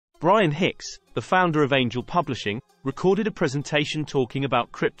Brian Hick, the founder of Angel Publishing, recorded a presentation talking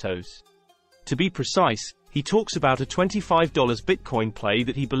about cryptos. To be precise, he talks about a $25 Bitcoin play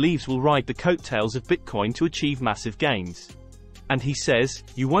that he believes will ride the coattails of Bitcoin to achieve massive gains. And he says,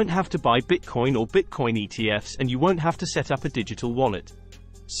 you won't have to buy Bitcoin or Bitcoin ETFs, and you won't have to set up a digital wallet.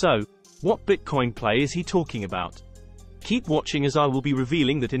 So, what Bitcoin play is he talking about? Keep watching as I will be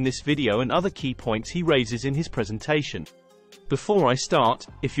revealing that in this video and other key points he raises in his presentation. Before I start,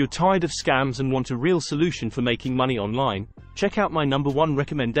 if you're tired of scams and want a real solution for making money online, check out my #1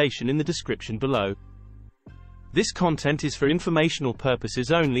 recommendation in the description below. This content is for informational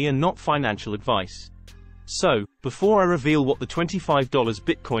purposes only and not financial advice. So, before I reveal what the $25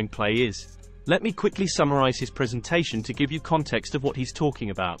 Bitcoin play is, let me quickly summarize his presentation to give you context of what he's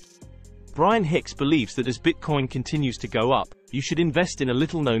talking about. Brian Hick believes that as Bitcoin continues to go up, you should invest in a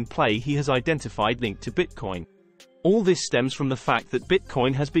little-known play he has identified linked to Bitcoin. All this stems from the fact that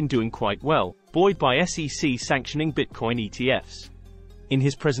Bitcoin has been doing quite well, buoyed by SEC sanctioning Bitcoin ETFs. In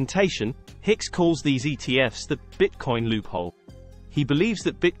his presentation, Hick calls these ETFs the Bitcoin Loophole. He believes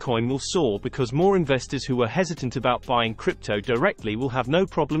that Bitcoin will soar because more investors who were hesitant about buying crypto directly will have no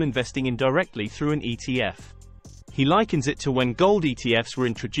problem investing indirectly through an ETF. He likens it to when gold ETFs were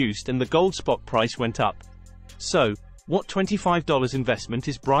introduced and the gold spot price went up. So, what $25 investment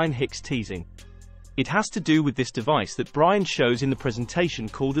is Brian Hick teasing? It has to do with this device that Brian shows in the presentation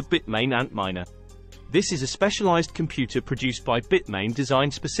called a Bitmain Antminer. This is a specialized computer produced by Bitmain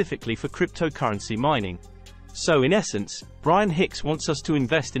designed specifically for cryptocurrency mining. So in essence, Brian Hick wants us to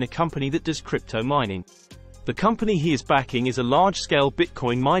invest in a company that does crypto mining. The company he is backing is a large-scale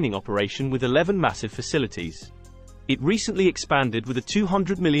Bitcoin mining operation with 11 massive facilities. It recently expanded with a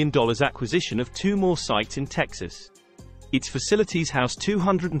 $200 million acquisition of 2 more sites in Texas. Its facilities house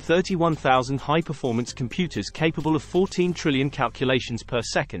 231,000 high-performance computers capable of 14 trillion calculations per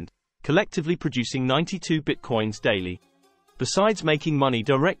second, collectively producing 92 bitcoins daily. Besides making money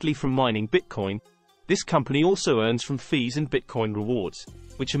directly from mining Bitcoin, this company also earns from fees and Bitcoin rewards,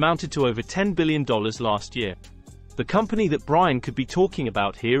 which amounted to over $10 billion last year. The company that Brian could be talking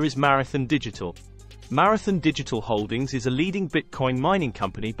about here is Marathon Digital. Marathon Digital Holdings is a leading Bitcoin mining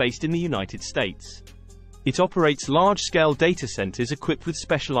company based in the United States. It operates large-scale data centers equipped with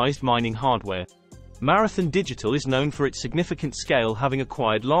specialized mining hardware. Marathon Digital is known for its significant scale, having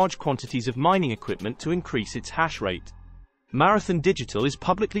acquired large quantities of mining equipment to increase its hash rate. Marathon Digital is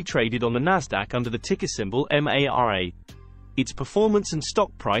publicly traded on the Nasdaq under the ticker symbol MARA. Its performance and stock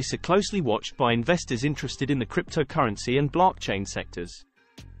price are closely watched by investors interested in the cryptocurrency and blockchain sectors.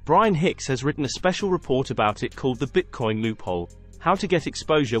 Brian Hick has written a special report about it called the Bitcoin Loophole: How to Get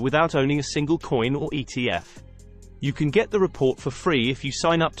Exposure Without Owning a Single Coin or ETF. You can get the report for free if you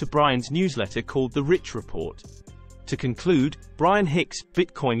sign up to Brian's newsletter called The Rich Report. To conclude, Brian Hick's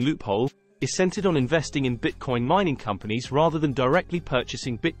Bitcoin Loophole is centered on investing in Bitcoin mining companies rather than directly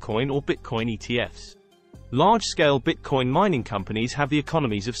purchasing Bitcoin or Bitcoin ETFs. Large-scale Bitcoin mining companies have the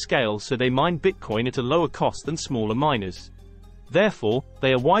economies of scale, so they mine Bitcoin at a lower cost than smaller miners. Therefore,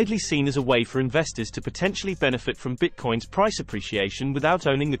 they are widely seen as a way for investors to potentially benefit from Bitcoin's price appreciation without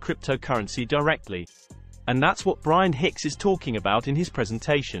owning the cryptocurrency directly. And that's what Brian Hick is talking about in his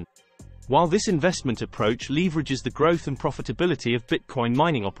presentation. While this investment approach leverages the growth and profitability of Bitcoin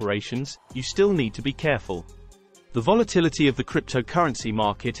mining operations, you still need to be careful. The volatility of the cryptocurrency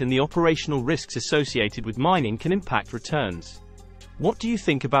market and the operational risks associated with mining can impact returns. What do you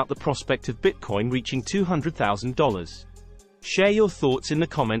think about the prospect of Bitcoin reaching $200,000? Share your thoughts in the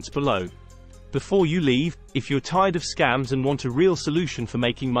comments below. Before you leave, if you're tired of scams and want a real solution for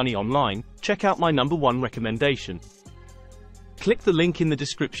making money online, check out my #1 recommendation. Click the link in the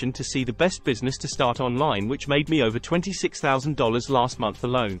description to see the best business to start online, which made me over $26,000 last month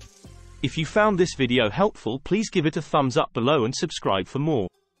alone. If you found this video helpful, please give it a thumbs up below and subscribe for more.